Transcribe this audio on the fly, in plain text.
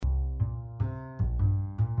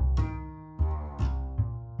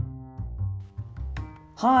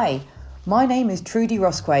Hi, my name is Trudy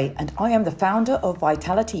Rosquay and I am the founder of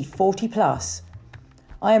Vitality 40 Plus.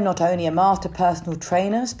 I am not only a master personal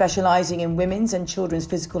trainer specialising in women's and children's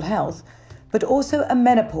physical health, but also a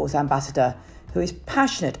menopause ambassador who is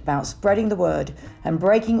passionate about spreading the word and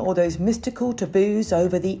breaking all those mystical taboos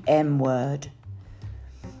over the M word.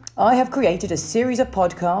 I have created a series of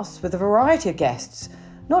podcasts with a variety of guests,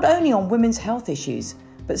 not only on women's health issues,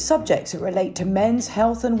 but subjects that relate to men's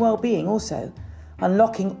health and well-being also,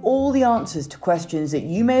 unlocking all the answers to questions that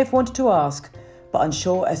you may have wanted to ask, but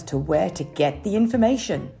unsure as to where to get the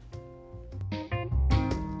information.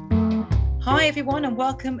 Hi everyone, and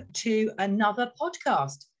welcome to another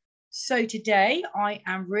podcast. So today I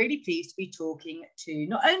am really pleased to be talking to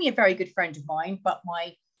not only a very good friend of mine, but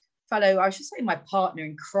my partner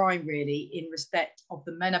in crime really, in respect of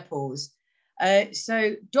the menopause.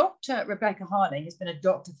 So Dr Rebecca Harling has been a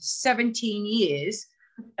doctor for 17 years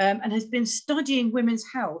and has been studying women's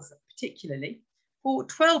health, particularly, for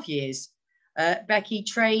 12 years. Becky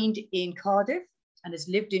trained in Cardiff and has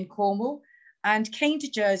lived in Cornwall and came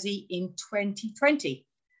to Jersey in 2020.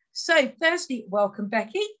 So firstly, welcome,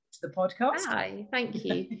 Becky, to the podcast. Hi, thank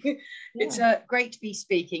you. It's great to be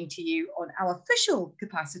speaking to you on our official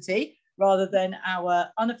capacity rather than our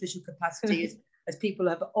unofficial capacity as people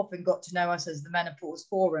have often got to know us as the Menopause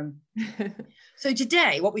Forum. So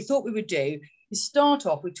today, what we thought we would do is start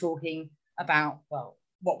off with talking about, well,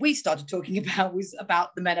 what we started talking about was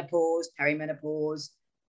about the menopause, perimenopause,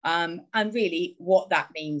 and really what that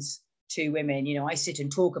means to women. You know, I sit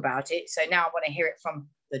and talk about it, so now I want to hear it from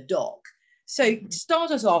the doc. So start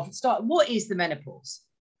us off, what is the menopause?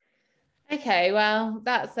 Okay, well,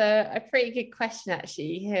 that's a pretty good question,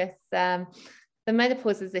 actually. Yes, the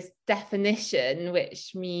menopause is this definition,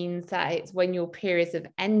 which means that it's when your periods have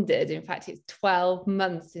ended. In fact, it's 12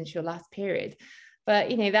 months since your last period. But,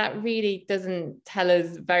 you know, that really doesn't tell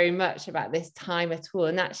us very much about this time at all.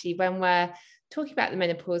 And actually, when we're talking about the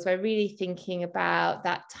menopause, we're really thinking about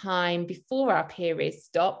that time before our periods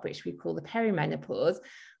stop, which we call the perimenopause,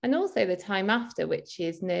 and also the time after, which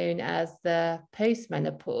is known as the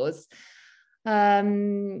postmenopause.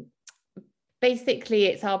 Basically,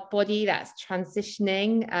 it's our body that's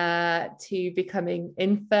transitioning to becoming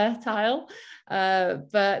infertile.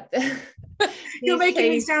 But you're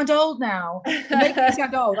making me sound old now. You're making me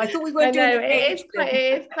sound old. I thought we weren't doing it is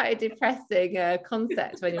quite a depressing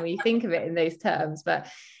concept when we think of it in those terms. But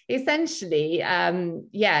essentially,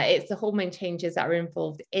 it's the hormone changes that are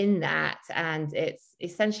involved in that. And it's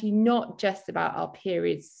essentially not just about our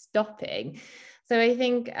periods stopping. So I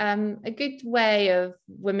think a good way of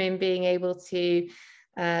women being able to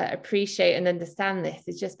appreciate and understand this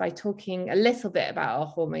is just by talking a little bit about our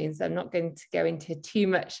hormones. I'm not going to go into too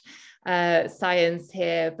much science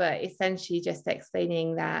here, but essentially just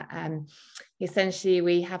explaining that essentially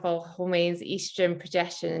we have our hormones, estrogen,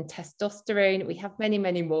 progesterone, and testosterone. We have many,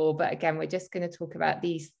 many more, but again, we're just going to talk about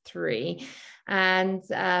these three. And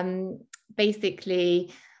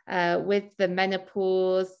basically, with the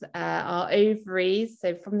menopause, our ovaries,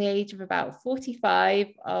 so from the age of about 45,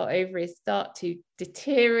 our ovaries start to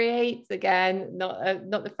deteriorate again, not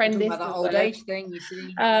the friendliest that old age thing, you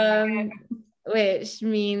see. Which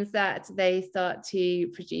means that they start to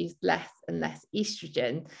produce less and less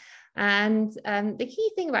estrogen. And the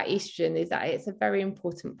key thing about estrogen is that it's a very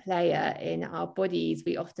important player in our bodies.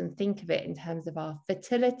 We often think of it in terms of our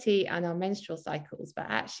fertility and our menstrual cycles, but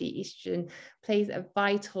actually estrogen plays a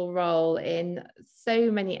vital role in so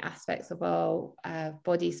many aspects of our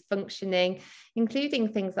body's functioning, including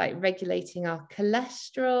things like regulating our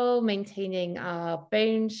cholesterol, maintaining our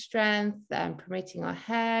bone strength, promoting our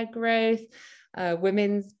hair growth,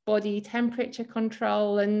 women's body temperature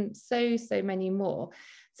control, and so many more.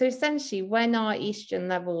 So essentially, when our estrogen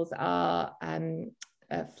levels are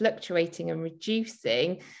fluctuating and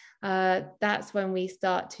reducing, that's when we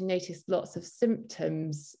start to notice lots of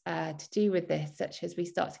symptoms to do with this, such as we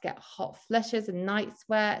start to get hot flushes and night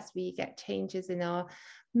sweats, we get changes in our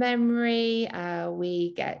memory,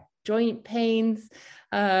 we get joint pains,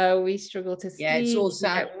 we struggle to sleep, it's all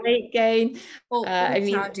weight gain.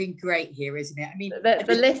 Sounding great here, isn't it? I mean,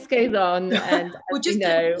 the list goes on. And well,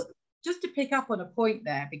 just to pick up on a point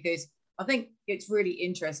there, because I think it's really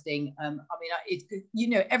interesting. I mean, it's, you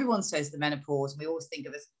know, everyone says the menopause, and we always think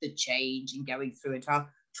of it as the change and going through it, our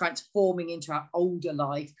transforming into our older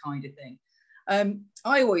life kind of thing.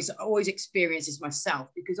 I always experience this myself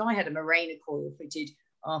because I had a Mirena coil fitted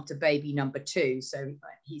after baby number 2, so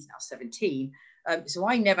he's now 17. So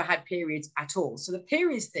I never had periods at all. So the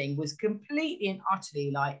periods thing was completely and utterly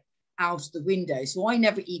like out the window. So I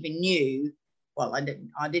never even knew. Well,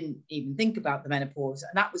 I didn't even think about the menopause,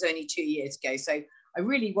 and that was only 2 years ago. So I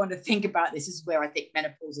really want to think about this. This is where I think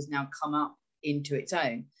menopause has now come up into its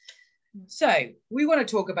own. So we want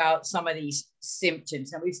to talk about some of these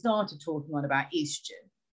symptoms. Now, we've started talking on about estrogen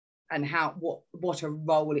and what a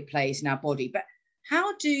role it plays in our body. But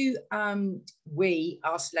how do we,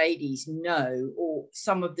 us ladies, know or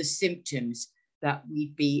some of the symptoms that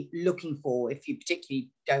we'd be looking for if you particularly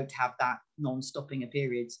don't have that non-stopping of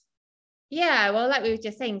periods? Yeah, well, like we were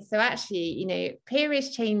just saying, so actually,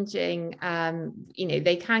 periods changing,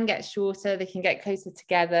 they can get shorter, they can get closer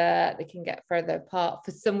together, they can get further apart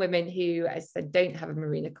for some women who, as I said, don't have a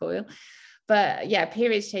marina coil. But yeah,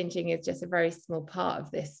 periods changing is just a very small part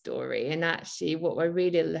of this story. And actually, what we're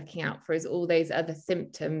really looking out for is all those other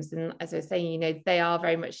symptoms. And as I was saying, they are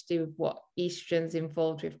very much to do with what estrogen's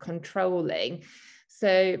involved with controlling.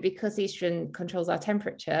 So because estrogen controls our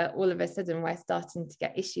temperature, all of a sudden we're starting to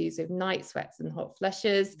get issues with night sweats and hot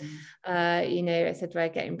flushes. I said we're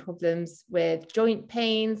getting problems with joint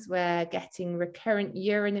pains, we're getting recurrent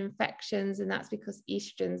urine infections, and that's because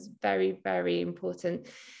estrogen's very, very important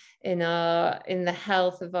in the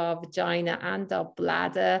health of our vagina and our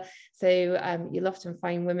bladder. So you'll often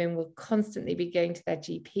find women will constantly be going to their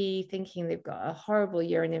GP thinking they've got a horrible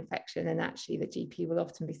urine infection, and actually the GP will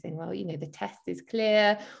often be saying, well, the test is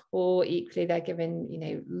clear, or equally they're given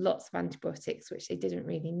lots of antibiotics which they didn't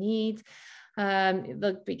really need.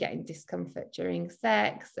 They'll be getting discomfort during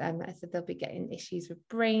sex. I said they'll be getting issues with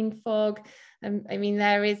brain fog.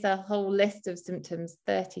 There is a whole list of symptoms,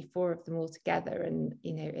 34 of them altogether, and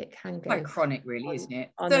it can go quite chronic, really, isn't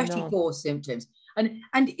it? On 34 symptoms, and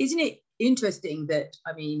isn't it interesting that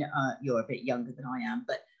you're a bit younger than I am,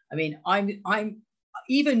 but I'm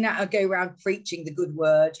even now I go around preaching the good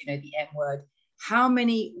word, the M word. How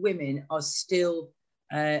many women are still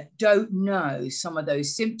don't know some of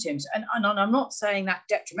those symptoms? And I'm not saying that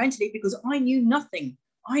detrimentally, because I knew nothing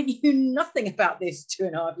about this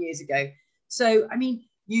 2.5 years ago. So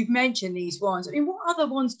you've mentioned these ones. What other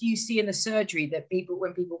ones do you see in the surgery that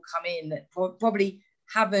when people come in that probably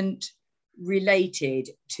haven't related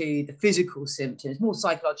to the physical symptoms, more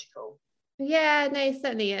psychological? Yeah, no,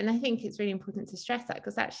 certainly. And I think it's really important to stress that,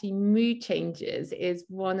 because actually mood changes is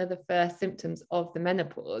one of the first symptoms of the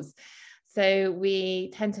menopause. So we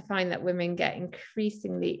tend to find that women get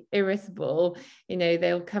increasingly irritable.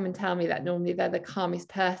 They'll come and tell me that normally they're the calmest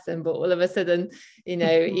person, but all of a sudden,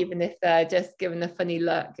 even if they're just given a funny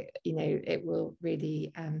look, it will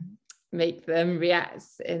really make them react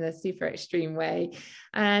in a super extreme way.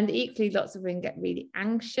 And equally, lots of women get really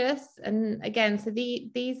anxious. And again, so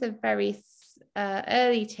these are very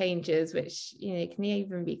early changes, which can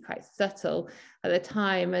even be quite subtle at the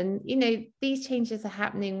time. And these changes are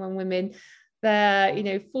happening when women,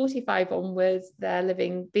 they're 45 onwards, they're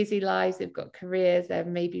living busy lives, they've got careers, they're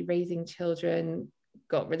maybe raising children,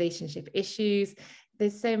 got relationship issues.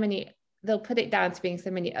 There's so many, they'll put it down to being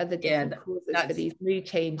so many other different causes for these mood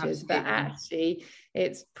changes, but actually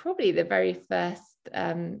it's probably the very first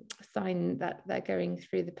sign that they're going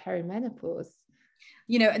through the perimenopause.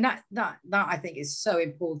 And that I think is so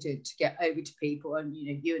important to get over to people. And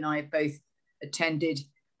you and I have both attended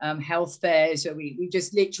health fairs, so we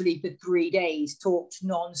just literally for 3 days talked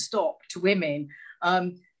non-stop to women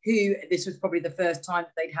who, this was probably the first time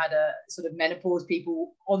that they'd had a sort of menopause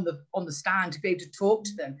people on the stand to be able to talk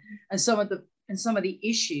to them, and some of the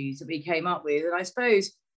issues that we came up with. And I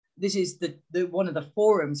suppose this is the one of the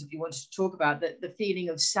forums, if you wanted to talk about the feeling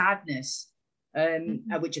of sadness,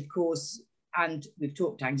 which of course, and we've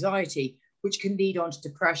talked anxiety, which can lead on to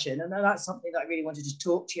depression. And that's something that I really wanted to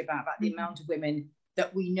talk to you about the amount of women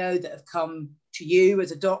that we know that have come to you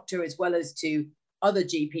as a doctor, as well as to other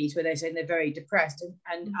GPs, where they're saying they're very depressed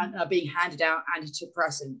and are being handed out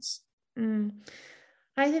antidepressants.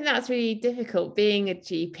 I think that's really difficult, being a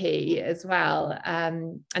GP as well.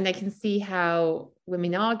 And I can see how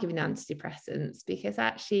women are given antidepressants, because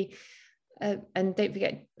actually, and don't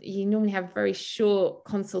forget, you normally have a very short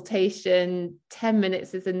consultation. 10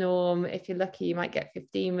 minutes is a norm. If you're lucky, you might get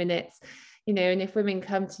 15 minutes. And if women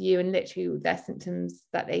come to you and literally their symptoms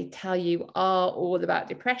that they tell you are all about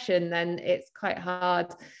depression, then it's quite hard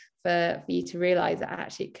for you to realize that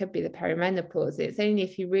actually it could be the perimenopause. It's only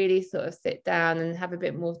if you really sort of sit down and have a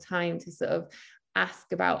bit more time to sort of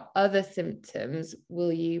ask about other symptoms,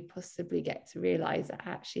 will you possibly get to realize that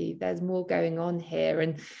actually there's more going on here,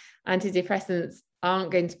 and antidepressants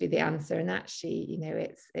aren't going to be the answer. And actually,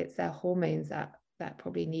 it's their hormones that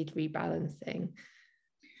probably need rebalancing.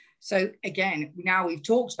 So again, now we've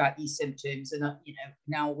talked about these symptoms, and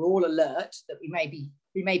now we're all alert that we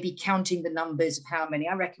may be counting the numbers of how many.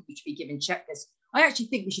 I reckon we should be given checklists. I actually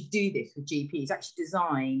think we should do this with GPs, actually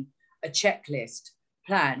design a checklist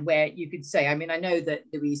plan where you could say, I mean, I know that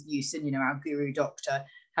Louise Newson, you know, our guru doctor,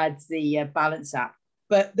 had the balance app,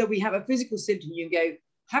 but that we have a physical symptom, you can go,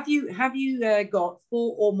 have you got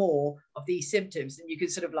 4 or more of these symptoms? And you can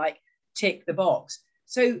sort of like tick the box.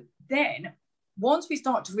 So then once we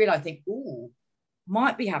start to realize, think, oh,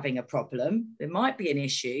 might be having a problem, there might be an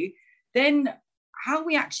issue, then how are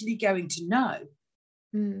we actually going to know?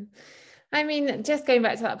 I mean, just going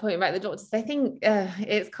back to that point about the doctors, I think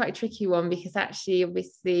it's quite a tricky one, because actually,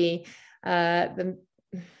 obviously, the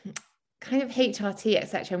kind of HRT,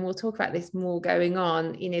 etc., and we'll talk about this more going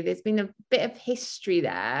on, you know, there's been a bit of history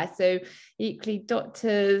there. So equally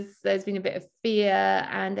doctors, there's been a bit of fear,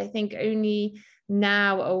 and I think only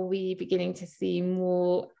now are we beginning to see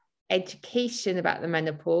more education about the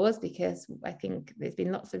menopause, because I think there's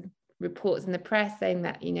been lots of reports in the press saying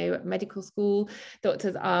that, you know, at medical school,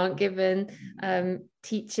 doctors aren't given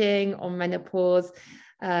teaching on menopause.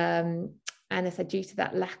 And as I said, due to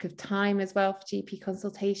that lack of time as well for GP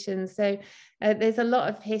consultations. So there's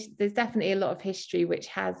definitely a lot of history which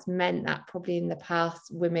has meant that probably in the past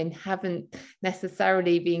women haven't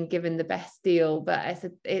necessarily been given the best deal, but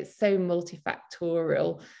it's so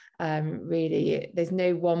multifactorial. Really, there's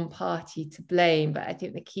no one party to blame, but I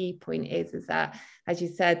think the key point is that, as you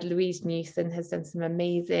said, Louise Newson has done some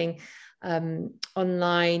amazing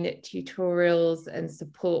online tutorials and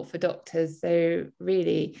support for doctors. So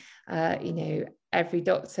really, you know, every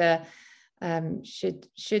doctor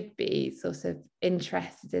should be sort of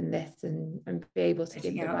interested in this and be able to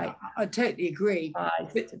give the right. I totally agree.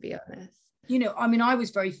 Advice, but, to be honest. You know, I mean, I was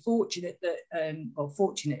very fortunate that,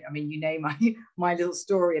 fortunate, I mean, you know, my little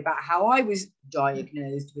story about how I was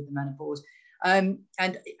diagnosed with the menopause. And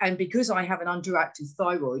because I have an underactive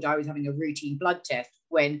thyroid, I was having a routine blood test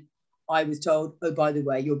when I was told, oh, by the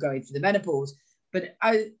way, you're going through the menopause. But,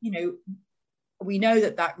 you know, we know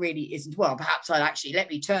that really isn't, well, perhaps I'd actually, let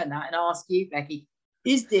me turn that and ask you, Becky,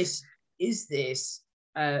 is this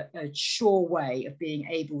a sure way of being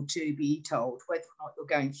able to be told whether or not you're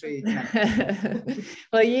going through the menopause?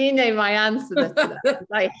 Well, you know my answer to that.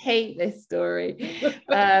 I hate this story.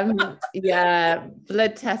 Yeah,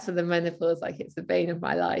 blood test for the menopause, like it's the bane of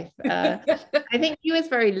my life. I think you was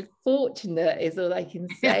very fortunate, is all I can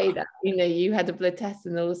say. Yeah. That, you know, you had a blood test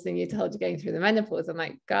and all of a sudden you're told you're going through the menopause. I'm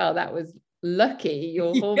like, God, that was lucky.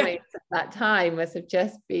 Your hormones at that time must have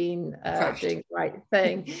just been doing the right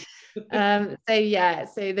thing. So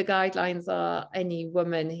the guidelines are any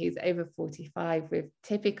woman who's over 45 with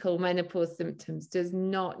typical menopause symptoms does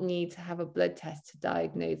not need to have a blood test to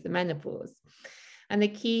diagnose the menopause. And the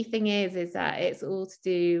key thing is that it's all to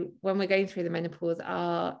do, when we're going through the menopause,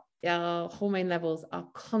 our hormone levels are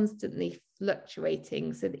constantly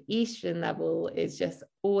fluctuating. So the estrogen level is just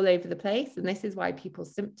all over the place. And this is why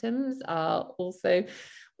people's symptoms are also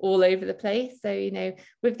all over the place. So, you know,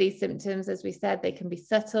 with these symptoms, as we said, they can be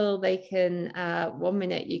subtle. They can, 1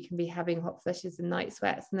 minute you can be having hot flushes and night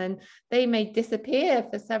sweats, and then they may disappear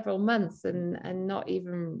for several months and not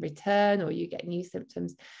even return, or you get new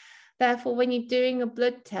symptoms. Therefore, when you're doing a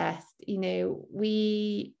blood test, you know,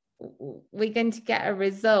 we're going to get a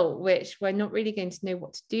result which we're not really going to know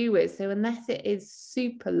what to do with. So unless it is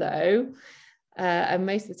super low, and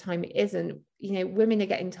most of the time it isn't, you know, women are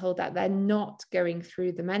getting told that they're not going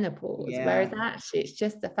through the menopause, whereas actually it's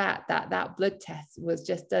just the fact that that blood test was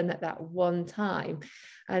just done at that one time.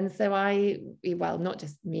 And so not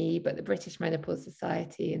just me, but the British Menopause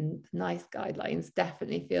Society and NICE guidelines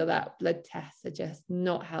definitely feel that blood tests are just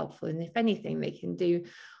not helpful, and if anything they can do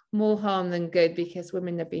more harm than good, because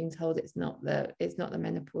women are being told it's not the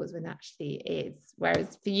menopause when actually it is.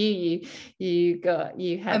 Whereas for you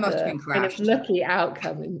had a kind of lucky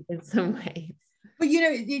outcome in some ways. But you know,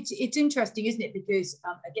 it's interesting, isn't it? Because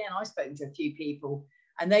again, I've spoken to a few people,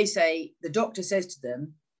 and they say the doctor says to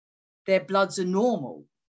them their bloods are normal.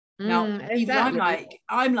 Now, exactly. even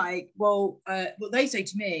I'm like, well, what they say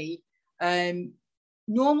to me,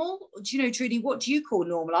 normal? Do you know, Trudy, what do you call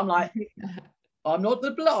normal? I'm like, I'm not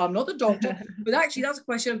the doctor, but actually that's a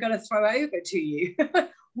question I'm going to throw over to you.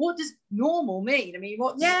 What does normal mean? I mean,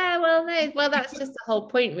 that's just the whole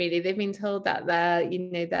point, really. They've been told that their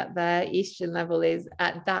estrogen level is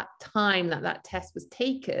at that time that test was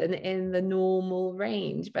taken in the normal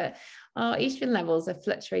range, but our estrogen levels are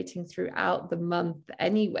fluctuating throughout the month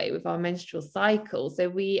anyway with our menstrual cycle. So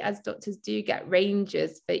we as doctors do get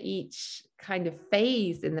ranges for each kind of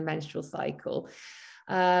phase in the menstrual cycle.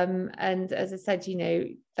 And as I said, you know,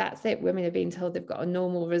 that's it. Women are being told they've got a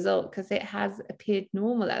normal result because it has appeared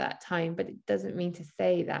normal at that time, but it doesn't mean to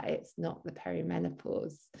say that it's not the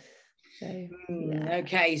perimenopause. So, yeah.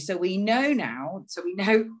 Okay, so we know now,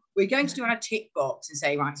 we're going to do our tick box and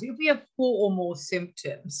say, right, so if we have 4 or more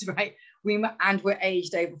symptoms, right, and we're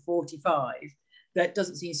aged over 45, that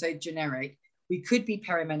doesn't seem so generic, we could be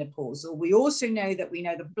perimenopausal. We also know that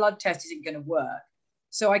the blood test isn't going to work.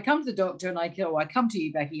 So I come to the doctor and I come to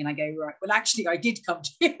you, Becky, and I go, right, well, actually, I did come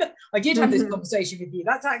to you. I did have this conversation with you.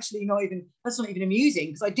 That's actually not even amusing,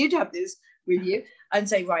 because I did have this with you, and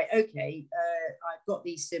say, right, okay, I've got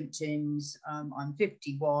these symptoms. I'm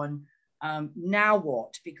 51. Now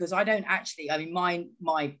what? Because I don't actually,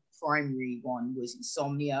 my primary one was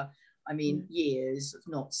insomnia. Years of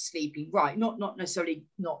not sleeping, right? Not necessarily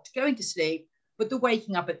not going to sleep, but the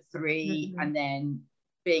waking up at 3 and then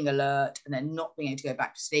being alert and then not being able to go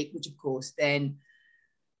back to sleep, which of course then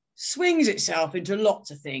swings itself into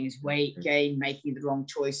lots of things: weight gain, making the wrong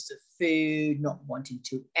choice of food, not wanting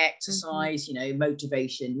to exercise,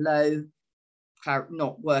 motivation low,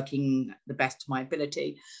 not working the best of my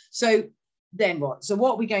ability. So then what? So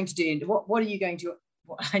what are we going to do? What are you going to,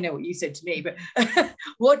 I know what you said to me, but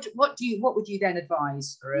what would you then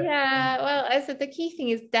advise for it? Yeah, well, I said the key thing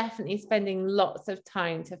is definitely spending lots of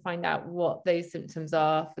time to find out what those symptoms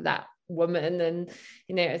are for that woman. And,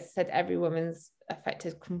 as I said, every woman's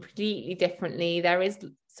affected completely differently. There is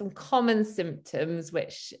some common symptoms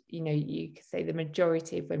which, you could say the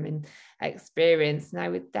majority of women experience. And I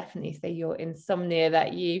would definitely say your insomnia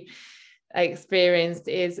that you experienced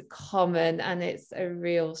is common, and it's a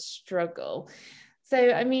real struggle. So,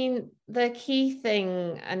 the key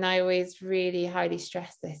thing, and I always really highly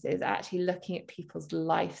stress this, is actually looking at people's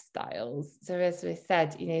lifestyles. So as we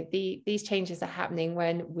said, these changes are happening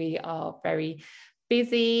when we are very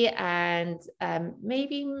busy and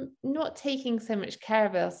maybe not taking so much care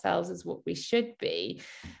of ourselves as what we should be.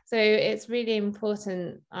 So it's really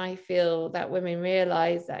important, I feel, that women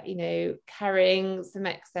realize that, carrying some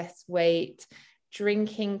excess weight,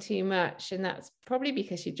 drinking too much, and that's probably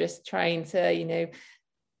because you're just trying to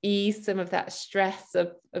ease some of that stress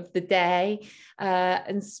of the day,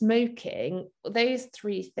 and smoking, those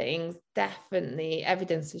 3 things, definitely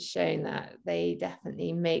evidence has shown that they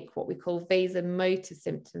definitely make what we call vasomotor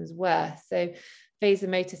symptoms worse. So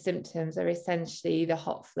vasomotor symptoms are essentially the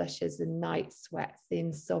hot flushes, the night sweats, the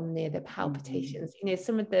insomnia, the palpitations,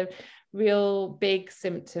 some of the real big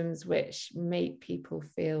symptoms which make people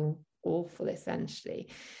feel awful, essentially.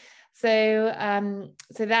 So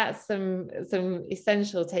that's some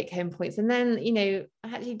essential take-home points. And then,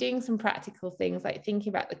 actually doing some practical things like thinking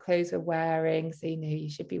about the clothes we're wearing. So, you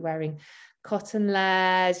should be wearing cotton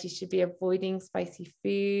layers, you should be avoiding spicy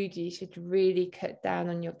food, you should really cut down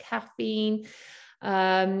on your caffeine.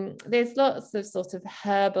 There's lots of sort of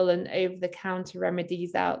herbal and over-the-counter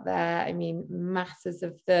remedies out there. Masses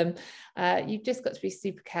of them. You've just got to be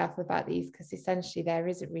super careful about these, because essentially there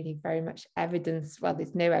isn't really very much evidence. Well,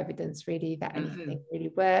 there's no evidence really that anything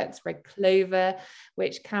really works. Red clover,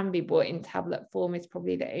 which can be bought in tablet form, is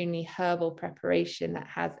probably the only herbal preparation that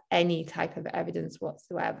has any type of evidence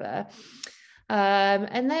whatsoever.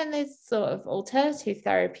 And then there's sort of alternative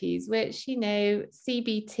therapies, which,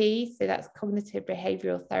 CBT, so that's cognitive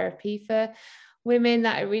behavioral therapy for women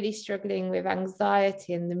that are really struggling with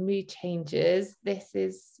anxiety and the mood changes. This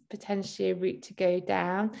is potentially a route to go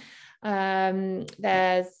down.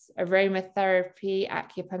 There's aromatherapy,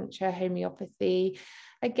 acupuncture, homeopathy.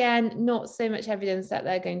 Again, not so much evidence that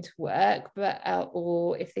they're going to work, but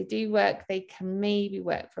or if they do work, they can maybe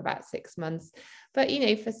work for about 6 months. But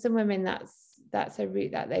for some women, that's a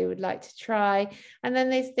route that they would like to try. And then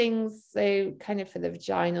there's things, so kind of for the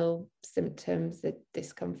vaginal symptoms, the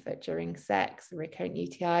discomfort during sex, the recurrent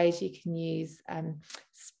UTIs, you can use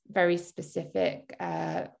very specific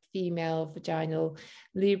female vaginal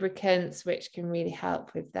lubricants, which can really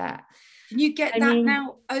help with that. Can you get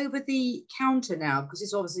now over the counter now? Because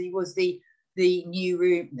this obviously was the new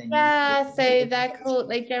route. So they're called,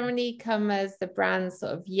 they generally come as the brand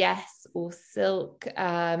sort of Yes or Silk,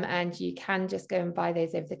 and you can just go and buy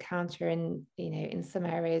those over the counter, and in some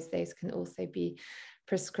areas those can also be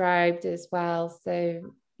prescribed as well. So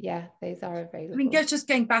yeah, those are available. Just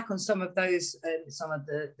going back on some of those, some of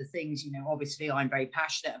the things, obviously I'm very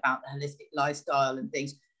passionate about the holistic lifestyle and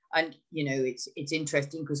things, and it's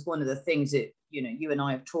interesting because one of the things that you and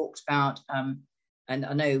I have talked about, and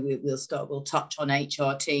I know we'll touch on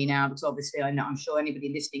HRT now, because obviously I'm sure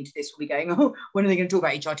anybody listening to this will be going, oh, when are they going to talk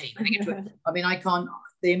about HRT? I can't,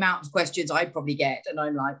 the amount of questions I probably get, and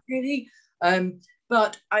I'm like, really?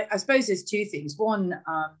 But I suppose there's 2 things. One,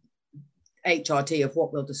 HRT of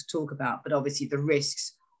what we'll just talk about, but obviously the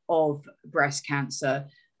risks of breast cancer,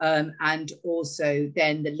 and also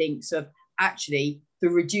then the links of actually the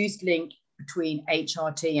reduced link between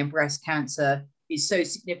HRT and breast cancer is so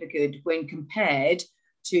significant when compared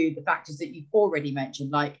to the factors that you've already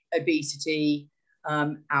mentioned, like obesity,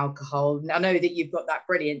 alcohol. I know that you've got that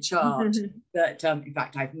brilliant chart that, in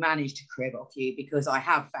fact, I've managed to crib off you because I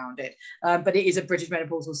have found it. But it is a British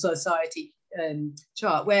Menopausal Society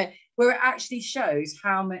chart where it actually shows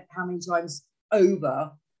how many times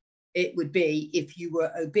over it would be if you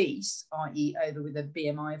were obese, i.e. over with a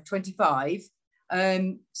BMI of 25.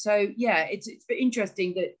 So yeah, it's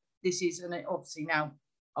interesting that this is, and obviously now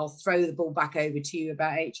I'll throw the ball back over to you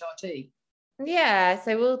about HRT. Yeah,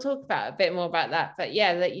 so we'll talk about a bit more about that. But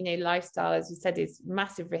yeah, that, you know, lifestyle, as you said, is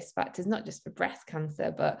massive risk factors, not just for breast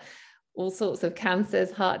cancer, but all sorts of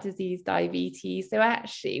cancers, heart disease, diabetes. So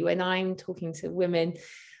actually, when I'm talking to women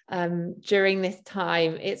during this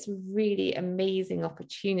time, it's a really amazing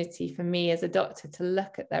opportunity for me as a doctor to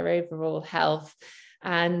look at their overall health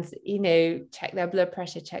and, you know, check their blood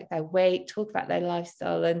pressure, check their weight, talk about their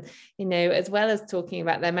lifestyle, and, you know, as well as talking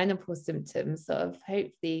about their menopause symptoms, sort of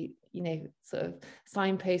hopefully, you know, sort of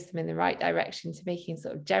signpost them in the right direction to making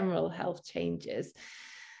sort of general health changes.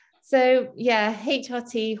 So yeah,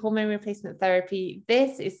 HRT, hormone replacement therapy,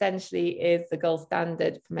 this essentially is the gold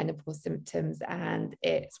standard for menopause symptoms, and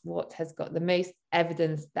it's what has got the most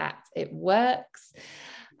evidence that it works.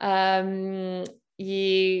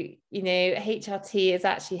 You know, HRT has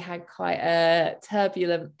actually had quite a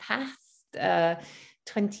turbulent past.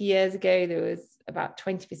 20 years ago, there was about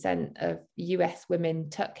 20% of US women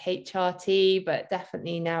took HRT, but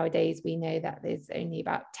definitely nowadays we know that there's only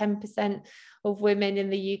about 10% of women in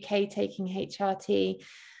the UK taking HRT.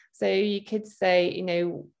 So you could say, you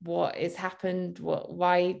know, what has happened?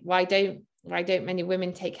 Why don't many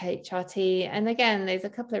women take HRT? And again, there's a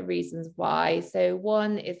couple of reasons why. So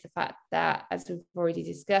one is the fact that, as we've already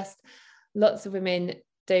discussed, lots of women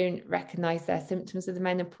don't recognize their symptoms of the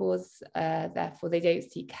menopause, therefore they don't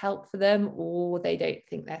seek help for them, or they don't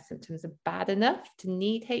think their symptoms are bad enough to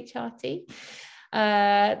need HRT.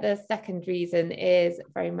 The second reason is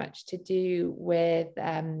very much to do with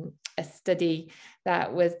a study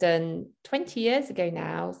that was done 20 years ago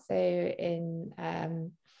now. So in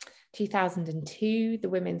 2002, the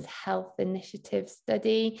Women's Health Initiative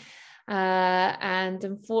study. And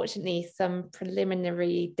unfortunately, some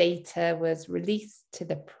preliminary data was released to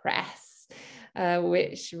the press,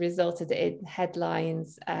 which resulted in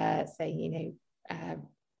headlines saying, you know,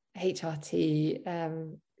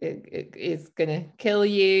 HRT is going to kill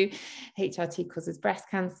you. HRT causes breast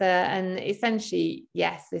cancer. And essentially,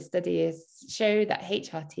 yes, this study show that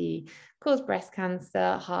HRT causes breast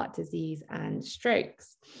cancer, heart disease, and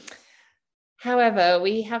strokes. However,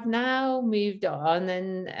 we have now moved on,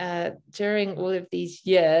 and during all of these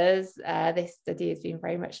years, this study has been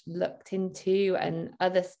very much looked into, and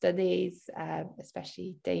other studies,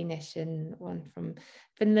 especially Danish and one from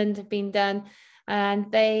Finland, have been done,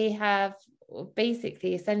 and they have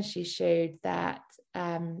basically essentially showed that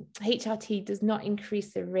HRT does not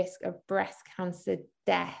increase the risk of breast cancer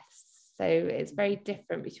deaths. So it's very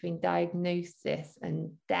different between diagnosis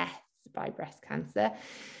and death by breast cancer.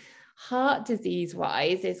 Heart disease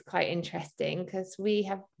wise is quite interesting, because we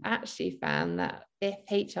have actually found that if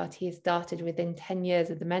HRT is started within 10 years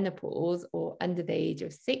of the menopause or under the age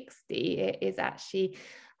of 60, it is actually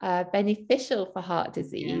beneficial for heart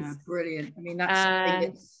disease. Yeah, brilliant. I mean, that's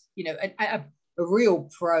something that's, you know, a real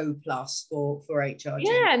pro plus for HRT.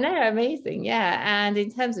 Yeah, no, amazing. Yeah. And in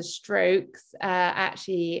terms of strokes,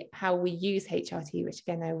 actually how we use HRT, which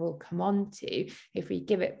again I will come on to, if we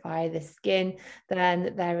give it via the skin,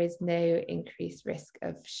 then there is no increased risk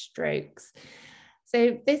of strokes.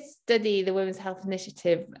 So this study, the Women's Health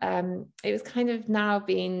Initiative, it was kind of now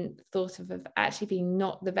being thought of actually being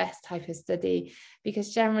not the best type of study,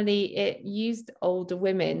 because generally it used older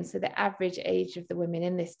women. So the average age of the women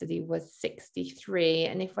in this study was 63.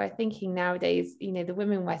 And if we're thinking nowadays, you know, the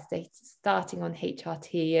women we're starting on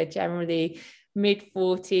HRT are generally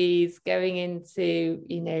mid-40s, going into,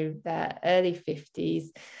 you know, their early 50s.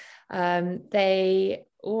 They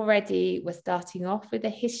already were starting off with a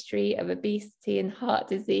history of obesity and heart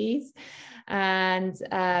disease, and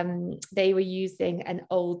they were using an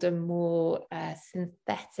older, more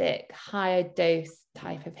synthetic, higher dose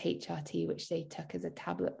type of HRT, which they took as a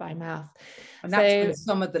tablet by mouth. And that's what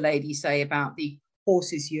some of the ladies say about the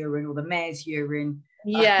horse's urine or the mare's urine.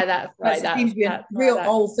 Yeah, that's right. That seems to be a real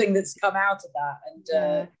old thing that's come out of that.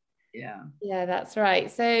 And yeah, that's right.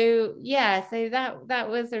 So that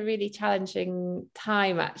was a really challenging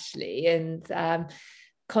time, actually, and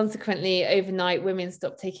consequently, overnight, women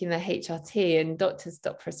stopped taking their HRT and doctors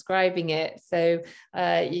stopped prescribing it. So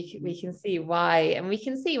we can see why. And we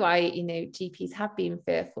can see why, you know, GPs have been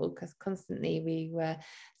fearful, because constantly we were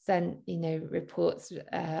sent, you know, reports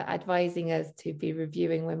advising us to be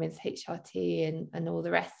reviewing women's HRT and all the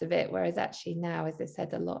rest of it. Whereas actually now, as I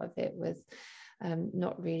said, a lot of it was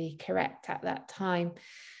not really correct at that time.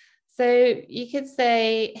 So you could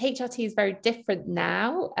say HRT is very different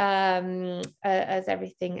now. As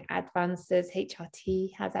everything advances,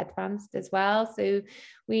 HRT has advanced as well. So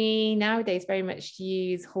we nowadays very much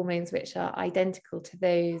use hormones which are identical to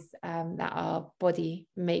those that our body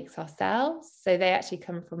makes ourselves. So they actually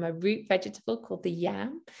come from a root vegetable called the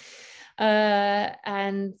yam.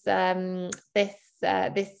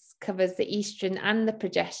 This covers the estrogen and the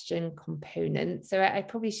progesterone component. So I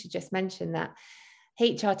probably should just mention that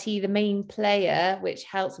HRT, the main player, which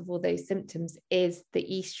helps with all those symptoms, is the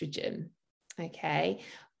estrogen. Okay.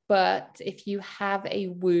 But if you have a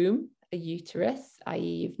womb, a uterus, i.e.,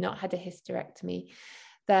 you've not had a hysterectomy,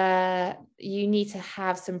 you need to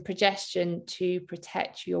have some progesterone to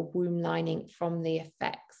protect your womb lining from the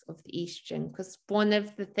effects of the estrogen. Because one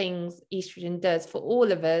of the things estrogen does for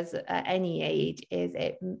all of us at any age is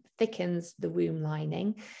it thickens the womb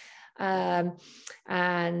lining.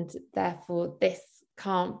 And therefore, this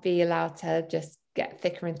can't be allowed to just get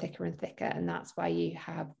thicker and thicker and thicker. And that's why you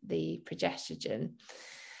have the progesterone.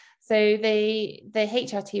 So the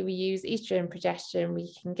HRT we use, estrogen and progesterone,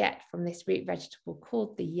 we can get from this root vegetable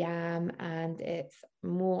called the yam, and it's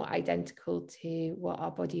more identical to what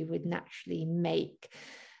our body would naturally make.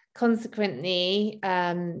 Consequently,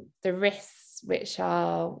 the risks which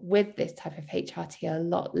are with this type of HRT are a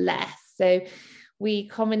lot less. So we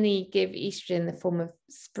commonly give estrogen in the form of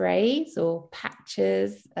sprays or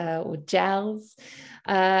patches or gels.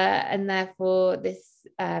 And therefore, this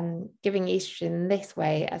giving estrogen this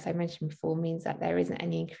way, as I mentioned before, means that there isn't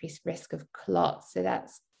any increased risk of clots. So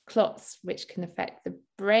that's clots which can affect the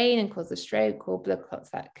brain and cause a stroke, or blood clots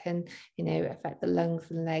that can, you know, affect the lungs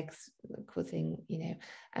and legs, causing, you know,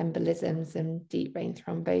 embolisms and deep vein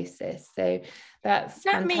thrombosis. So that's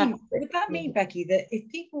fantastic. Would that mean, Becky, that if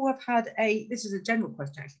people have had this is a general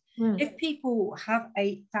question actually, if people have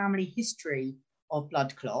a family history of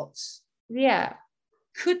blood clots,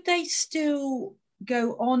 could they still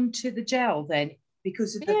go on to the gel then?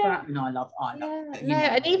 Because of the fact, and I love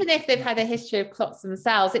and even if they've had a history of clots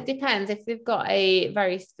themselves, it depends. If they've got a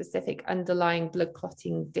very specific underlying blood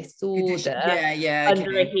clotting disorder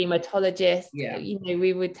under a hematologist, you know,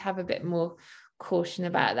 we would have a bit more caution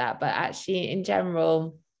about that. But actually, in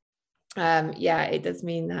general, it does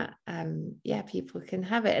mean that people can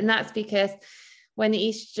have it, and that's because when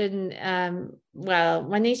estrogen,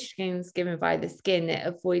 when estrogen is given by the skin, it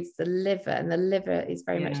avoids the liver, and the liver is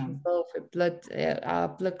very much involved with our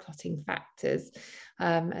blood clotting factors,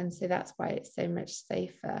 and so that's why it's so much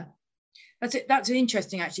safer. That's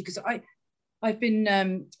interesting actually, because I've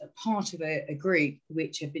been part of a group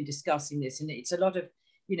which have been discussing this, and it's a lot of,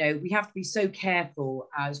 you know, we have to be so careful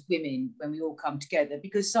as women when we all come together,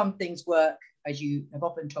 because some things work, as you have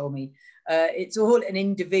often told me. It's all an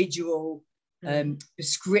individual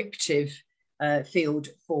prescriptive field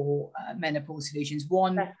for menopause solutions.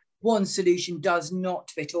 One solution does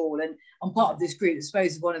not fit all, and I'm part of this group. I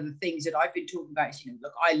suppose one of the things that I've been talking about is, you know,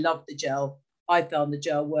 look, I love the gel. I found the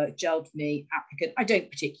gel worked, gel for me, applicant. I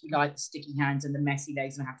don't particularly like the sticky hands and the messy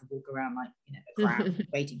legs, and I have to walk around like, you know, a crab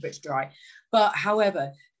waiting for it to dry. But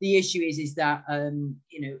however, the issue is that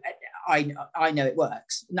you know, I know it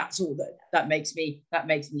works, and that's all that makes me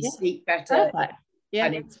sleep better. Perfect.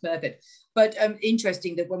 And it's perfect. But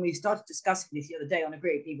interesting that when we started discussing this the other day on a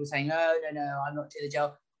group, people were saying, oh, no, I'm not doing the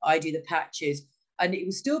gel, I do the patches. And it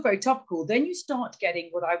was still very topical. Then you start getting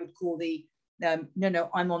what I would call the, no,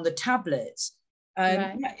 I'm on the tablets.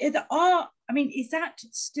 Is that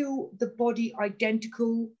still the body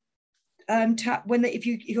identical if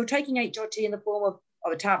you're taking HRT in the form of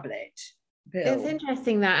a tablet? It's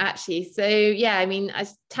interesting that actually. So yeah, I mean,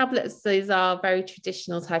 as tablets, those are very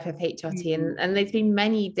traditional type of HRT, and there's been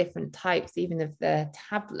many different types even of the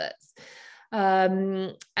tablets,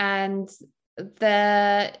 and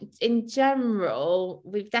in general,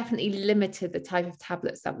 we've definitely limited the type of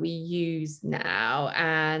tablets that we use now,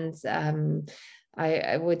 and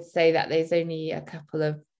I would say that there's only a couple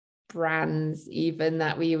of brands even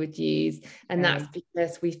that we would use, and that's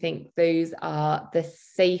because we think those are the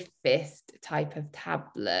safest type of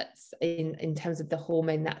tablets in terms of the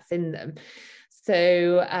hormone that's in them.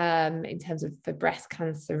 So in terms of for breast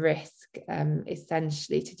cancer risk,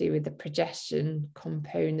 essentially to do with the progesterone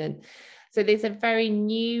component. So there's a very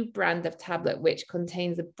new brand of tablet which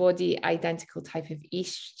contains a body identical type of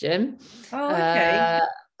estrogen. Oh, okay.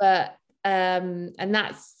 But and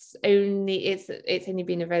that's only, it's only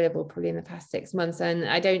been available probably in the past 6 months, and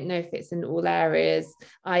I don't know if it's in all areas.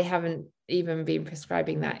 I haven't even been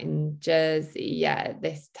prescribing that in Jersey yet at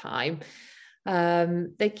this time.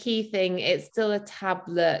 The key thing, it's still a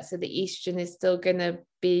tablet, so the estrogen is still going to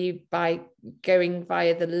be by going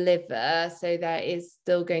via the liver, so there is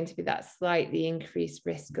still going to be that slightly increased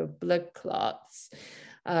risk of blood clots,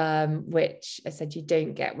 which I said you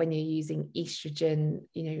don't get when you're using estrogen,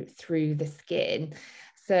 through the skin.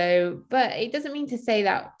 So, but it doesn't mean to say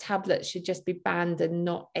that tablets should just be banned and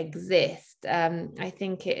not exist. I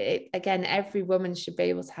think again, every woman should be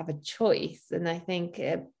able to have a choice, and I think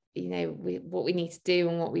what we need to do,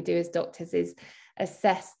 and what we do as doctors, is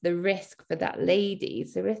assess the risk for that lady.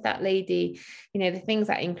 So if that lady, the things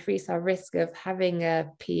that increase our risk of having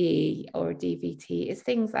a PE or a DVT is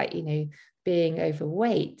things like, being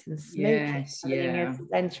overweight and smoking, having a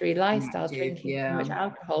sedentary lifestyle, drinking too much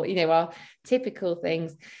alcohol, our typical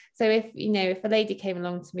things. So if a lady came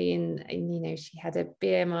along to me and she had a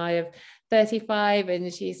BMI of 35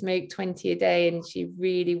 and she smoked 20 a day and she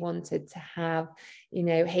really wanted to have,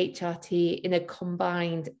 HRT in a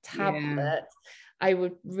combined tablet, I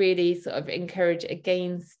would really sort of encourage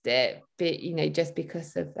against it, but just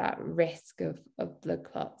because of that risk of blood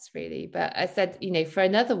clots, really. But I said, for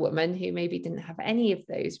another woman who maybe didn't have any of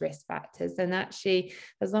those risk factors, then actually,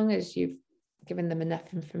 as long as you've given them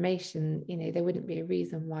enough information, there wouldn't be a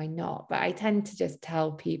reason why not. But I tend to just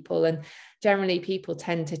tell people, and generally people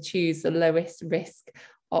tend to choose the lowest risk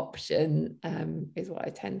option, is what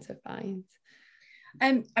I tend to find.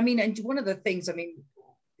 And one of the things,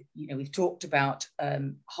 we've talked about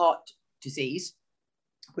heart disease,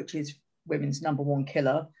 which is women's number one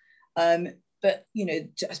killer. But, I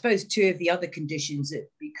suppose two of the other conditions that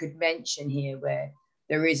we could mention here where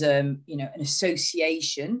there is, an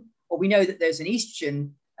association, or we know that there's an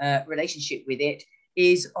estrogen relationship with it,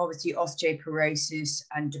 is obviously osteoporosis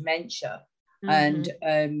and dementia. And,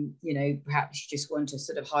 perhaps you just want to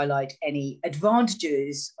sort of highlight any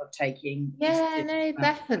advantages of taking.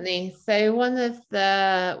 Definitely. So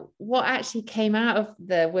what actually came out of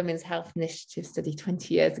the Women's Health Initiative study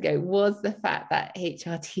 20 years ago was the fact that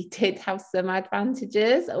HRT did have some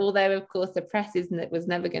advantages, although of course the press was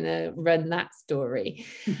never going to run that story.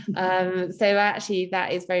 So actually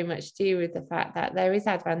that is very much to do with the fact that there is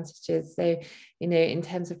advantages. So, in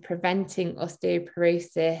terms of preventing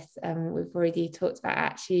osteoporosis, we've already talked about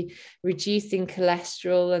actually reducing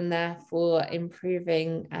cholesterol and therefore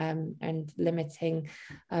improving and limiting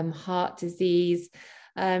heart disease.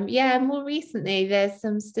 More recently, there's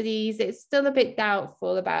some studies. It's still a bit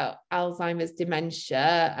doubtful about Alzheimer's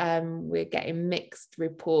dementia. We're getting mixed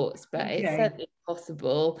reports, but it's certainly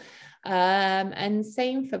possible. And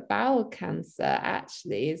same for bowel cancer,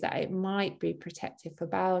 actually, is that it might be protective for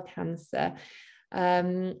bowel cancer.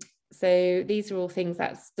 So these are all things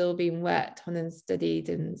that's still being worked on and studied,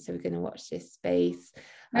 and so we're going to watch this space.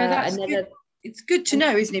 No, that's good. It's good to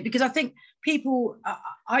know, isn't it? Because I think people,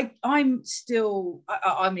 I'm still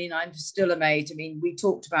amazed. We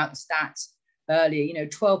talked about the stats earlier.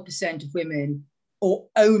 12% of women, or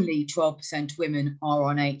only 12% of women, are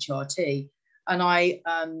on HRT, and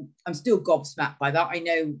I'm still gobsmacked by that. I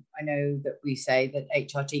know that we say that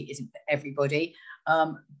HRT isn't for everybody.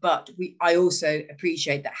 But I also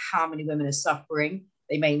appreciate that how many women are suffering.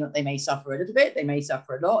 They may suffer a little bit, they may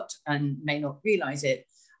suffer a lot, and may not realize it.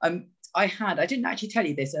 I didn't actually tell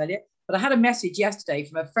you this earlier, but I had a message yesterday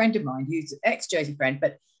from a friend of mine who's an ex-Jersey friend,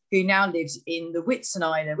 but who now lives in the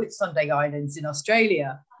Whitsunday Islands in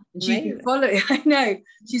Australia. And she's been following, I know,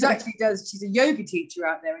 she's a yoga teacher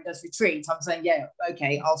out there and does retreats. I'm saying, yeah,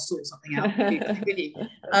 okay, I'll sort something out with you.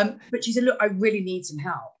 But she said, look, I really need some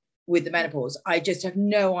help with the menopause. I just have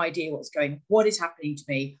no idea what is happening to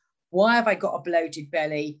me. Why have I got a bloated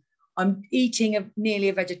belly? I'm eating nearly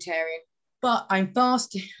a vegetarian, but I'm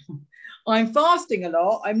fasting. I'm fasting a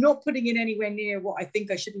lot. I'm not putting in anywhere near what I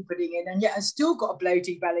think I should be putting in, and yet I've still got a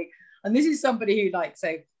bloated belly. And this is somebody who,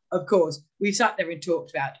 of course, we've sat there and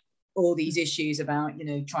talked about all these issues about,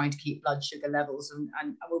 trying to keep blood sugar levels,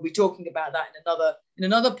 and we'll be talking about that in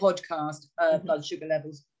another podcast, blood sugar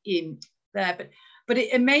levels in there. But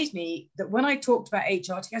it amazed me that when I talked about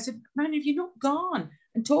HRT, I said, man, have you not gone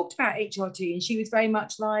and talked about HRT? And she was very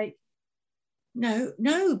much like, no,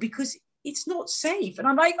 because it's not safe. And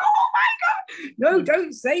I'm like, oh my God, no,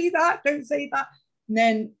 don't say that. And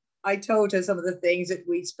then I told her some of the things that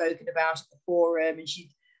we'd spoken about at the forum,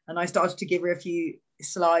 and I started to give her a few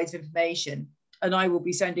slides of information. And I will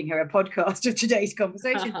be sending her a podcast of today's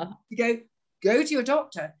conversation to go, go to your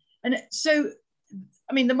doctor. And so,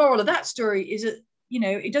 I mean, the moral of that story is that,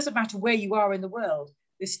 it doesn't matter where you are in the world,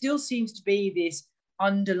 there still seems to be this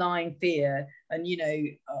underlying fear and,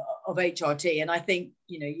 of HRT. And I think,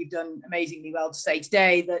 you've done amazingly well to say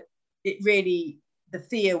today that the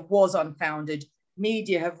fear was unfounded.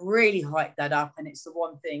 Media have really hyped that up. And it's the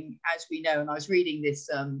one thing, as we know, and I was reading this,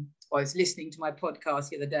 I was listening to my podcast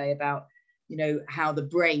the other day about, how the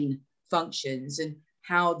brain functions and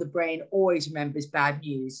how the brain always remembers bad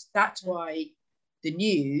news. That's why the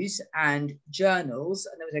news and journals,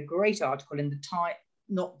 and there was a great article in the Time,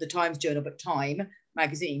 not the Times Journal, but Time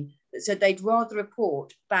magazine, that said they'd rather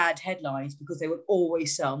report bad headlines because they would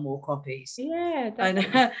always sell more copies. Yeah,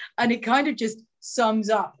 and it kind of just sums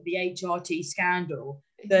up the HRT scandal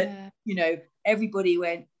that, everybody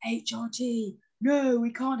went, HRT, no,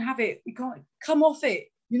 we can't have it. We can't come off it.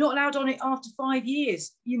 You're not allowed on it after 5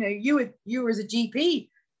 years. You were as a GP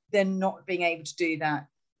then not being able to do that.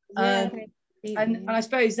 And I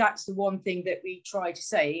suppose that's the one thing that we try to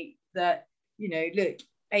say, that, look,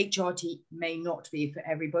 HRT may not be for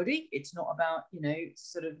everybody. It's not about,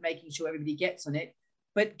 sort of making sure everybody gets on it,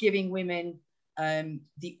 but giving women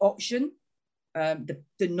the option, the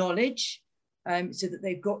knowledge, so that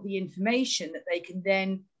they've got the information that they can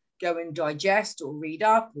then go and digest or read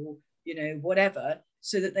up or, whatever,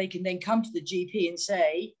 so that they can then come to the GP and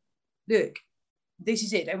say, look, this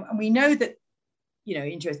is it. And we know that,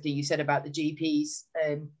 interesting you said about the GPs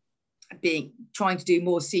trying to do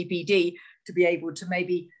more CPD to be able to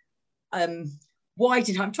maybe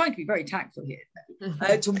widen, I'm trying to be very tactful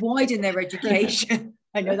here, to widen their education.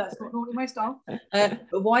 I know that's not normally my style,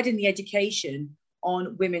 but widen the education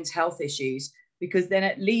on women's health issues, because then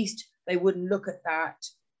at least they wouldn't look at that,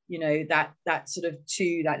 that sort of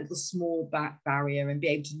that little small back barrier, and be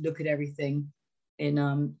able to look at everything in,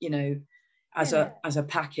 as a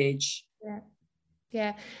package.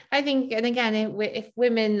 Yeah, I think, and again, if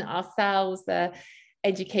women ourselves are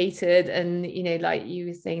educated and, like you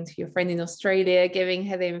were saying to your friend in Australia, giving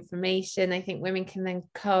her the information, I think women can then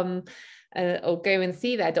come or go and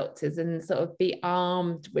see their doctors and sort of be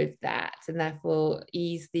armed with that, and therefore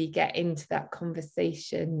easily get into that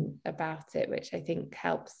conversation about it, which I think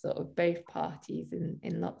helps sort of both parties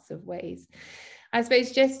in lots of ways. I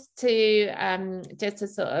suppose just to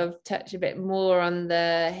sort of touch a bit more on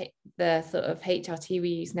the sort of HRT we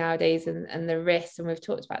use nowadays and the risks, and we've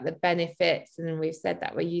talked about the benefits, and we've said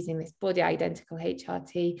that we're using this body identical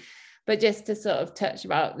HRT, but just to sort of touch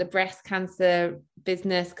about the breast cancer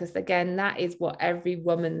business, because again, that is what every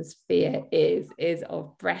woman's fear is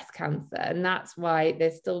of breast cancer, and that's why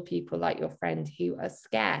there's still people like your friend who are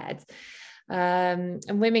scared. And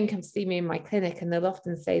women come see me in my clinic, and they'll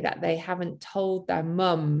often say that they haven't told their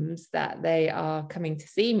mums that they are coming to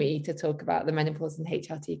see me to talk about the menopause and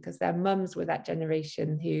HRT, because their mums were that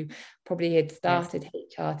generation who probably had started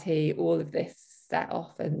HRT, all of this set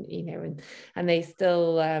off, and and they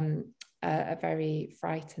still are very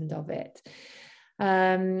frightened of it.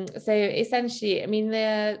 So essentially, I mean,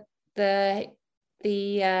 the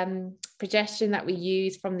progestin that we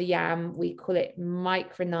use from the yam, we call it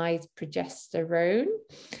micronized progesterone,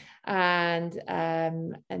 and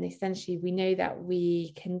essentially we know that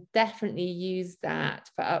we can definitely use that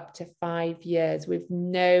for up to 5 years with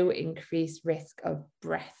no increased risk of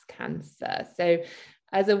breast cancer. So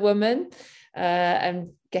as a woman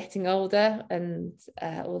and getting older and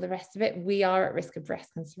all the rest of it, we are at risk of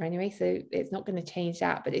breast cancer anyway, so it's not going to change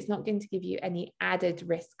that, but it's not going to give you any added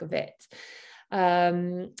risk of it.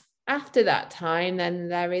 After that time, then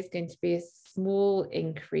there is going to be a small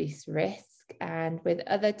increased risk, and with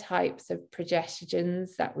other types of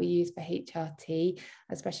progestogens that we use for HRT,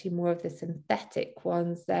 especially more of the synthetic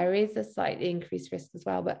ones, there is a slightly increased risk as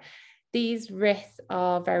well, but these risks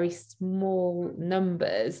are very small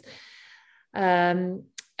numbers. And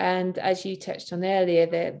as you touched on earlier,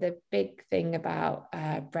 the big thing about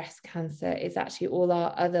breast cancer is actually all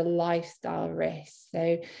our other lifestyle risks.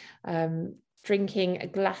 So drinking a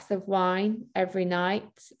glass of wine every night,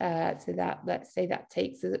 so that, let's say that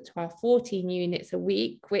takes us up to our 14 units a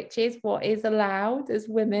week, which is what is allowed as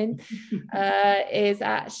women, is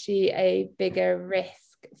actually a bigger risk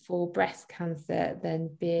for breast cancer than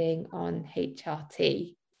being on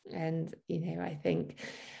HRT. And I think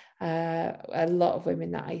a lot of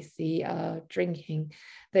women that I see are drinking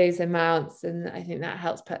those amounts, and I think that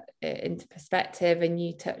helps put it into perspective. And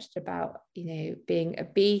you touched about being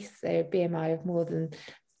obese, so BMI of more than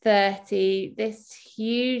 30, this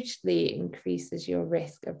hugely increases your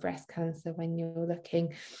risk of breast cancer when you're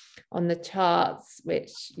looking on the charts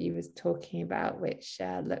which you was talking about, which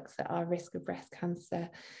looks at our risk of breast cancer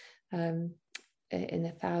in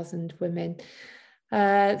 1,000 women.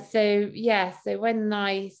 So when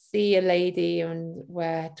I see a lady and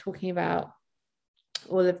we're talking about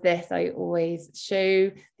all of this, I always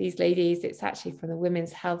show these ladies, it's actually from the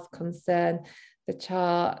Women's Health Concern, the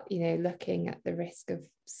chart, looking at the risk of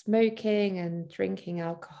smoking and drinking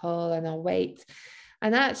alcohol and our weight.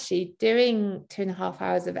 And actually doing 2.5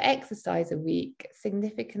 hours of exercise a week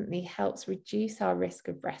significantly helps reduce our risk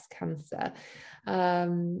of breast cancer.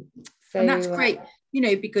 And that's great,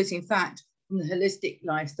 because in fact, from the holistic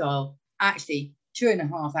lifestyle, actually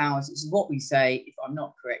 2.5 hours is what we say, if I'm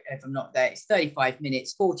not there, it's 35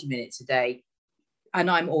 minutes, 40 minutes a day. And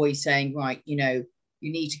I'm always saying, right, you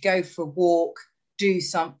need to go for a walk, do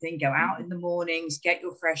something, go out in the mornings, get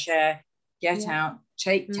your fresh air, get out,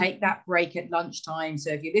 take that break at lunchtime. So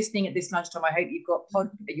if you're listening at this lunchtime, I hope you've got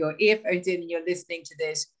your earphones in and you're listening to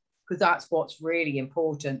this, because that's what's really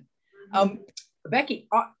important. Becky,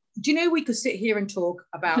 do you know we could sit here and talk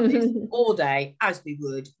about this all day, as we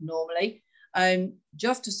would normally?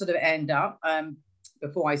 Just to sort of end up,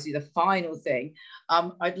 before I see the final thing,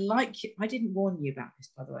 I didn't warn you about this,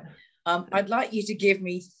 by the way. I'd like you to give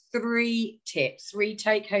me 3 tips, 3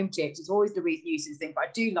 take-home tips. It's always the Reese Newson's thing, but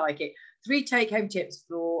I do like it. 3 take-home tips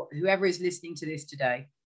for whoever is listening to this today.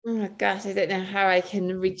 Oh my gosh, I don't know how I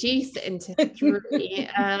can reduce it into 3.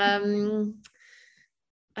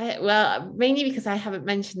 Well, mainly because I haven't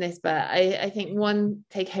mentioned this, but I think one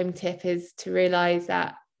take-home tip is to realize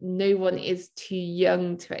that no one is too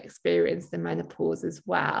young to experience the menopause as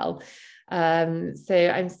well. So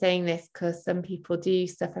I'm saying this because some people do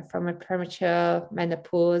suffer from a premature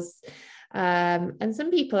menopause, and some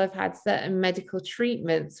people have had certain medical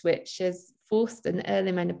treatments which has forced an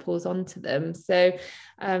early menopause onto them. So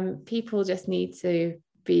people just need to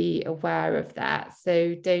be aware of that.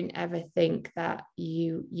 So don't ever think that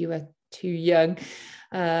you are too young.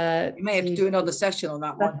 You may have to do another session on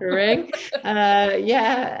that one.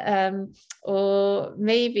 Or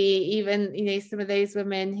maybe even some of those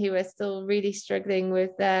women who are still really struggling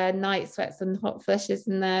with their night sweats and hot flushes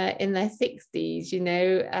in their 60s.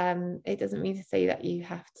 It doesn't mean to say that you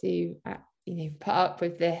have to put up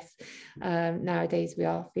with this. Nowadays we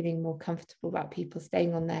are feeling more comfortable about people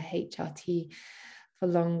staying on their HRT for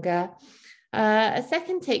longer. A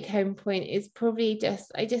second take-home point is probably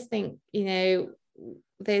I just think,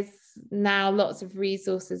 there's now lots of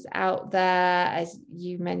resources out there. As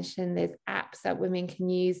you mentioned, there's apps that women can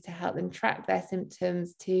use to help them track their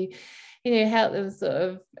symptoms, to, help them sort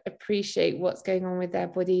of appreciate what's going on with their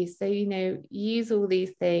bodies. So, use all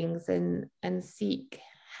these things and seek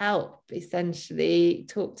help, essentially.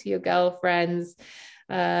 Talk to your girlfriends,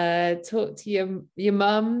 talk to your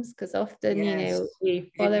mums, because often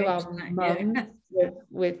we follow our mums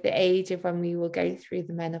with the age of when we will go through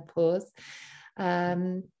the menopause.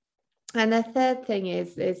 And the third thing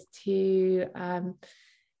is that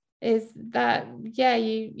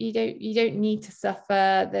you don't need to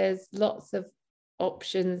suffer. There's lots of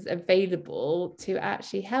options available to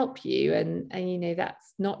actually help you, and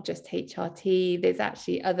that's not just HRT. There's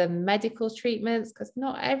actually other medical treatments, because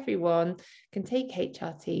not everyone can take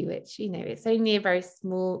HRT, which it's only a very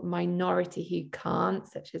small minority who can't,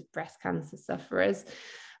 such as breast cancer sufferers.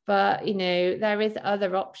 But there is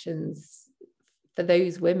other options for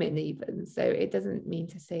those women even. So it doesn't mean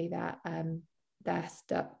to say that they're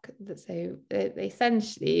stuck. So it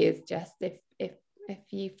essentially is just if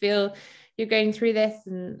you feel you're going through this,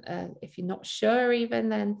 and if you're not sure even,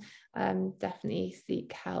 then definitely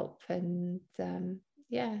seek help. And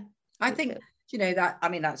I think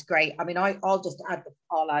that's great. I'll just add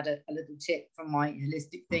a little tip from my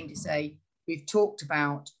holistic thing to say, we've talked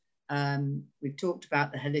about the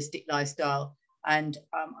holistic lifestyle, and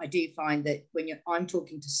I do find that I'm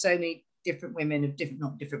talking to so many different women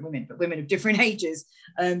but women of different ages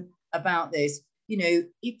about this.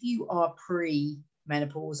 If you are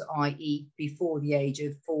pre-menopause, i.e. before the age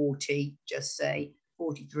of 40, just say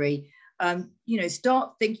 43,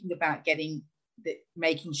 start thinking about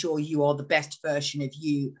making sure you are the best version of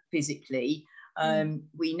you physically.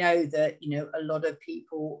 We know that a lot of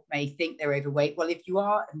people may think they're overweight. Well, if you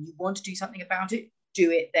are and you want to do something about it, do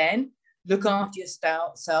it then. Look after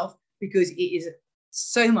yourself, because it is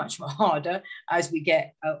so much harder as we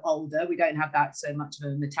get older. We don't have that so much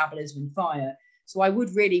of a metabolism and fire. So I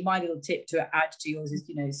would really, my little tip to add to yours is,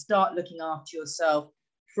 start looking after yourself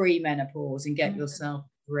pre-menopause and get yourself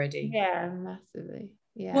ready. Yeah, massively.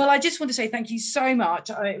 Yeah. Well, I just want to say thank you so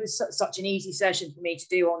much. It was such an easy session for me to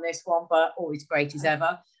do on this one, but always great as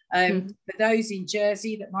ever. For those in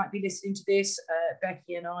Jersey that might be listening to this,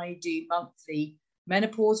 Becky and I do monthly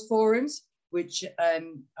menopause forums, which are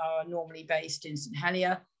normally based in St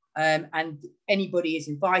Helier, And anybody is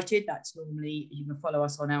invited. That's normally, you can follow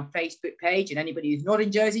us on our Facebook page, and anybody who's not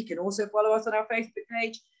in Jersey can also follow us on our Facebook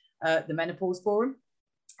page, the Menopause Forum.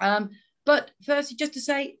 But firstly, just to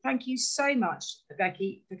say thank you so much,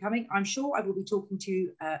 Becky, for coming. I'm sure I will be talking to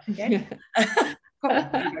you again.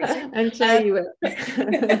 I'm sure you will.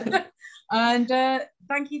 And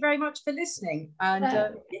thank you very much for listening.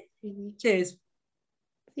 And cheers.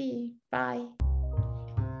 See you. Bye.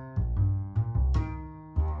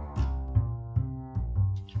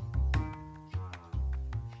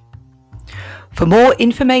 For more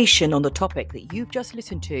information on the topic that you've just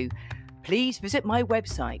listened to, please visit my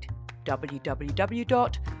website,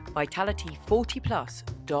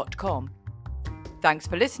 www.vitality40plus.com. Thanks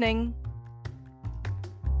for listening.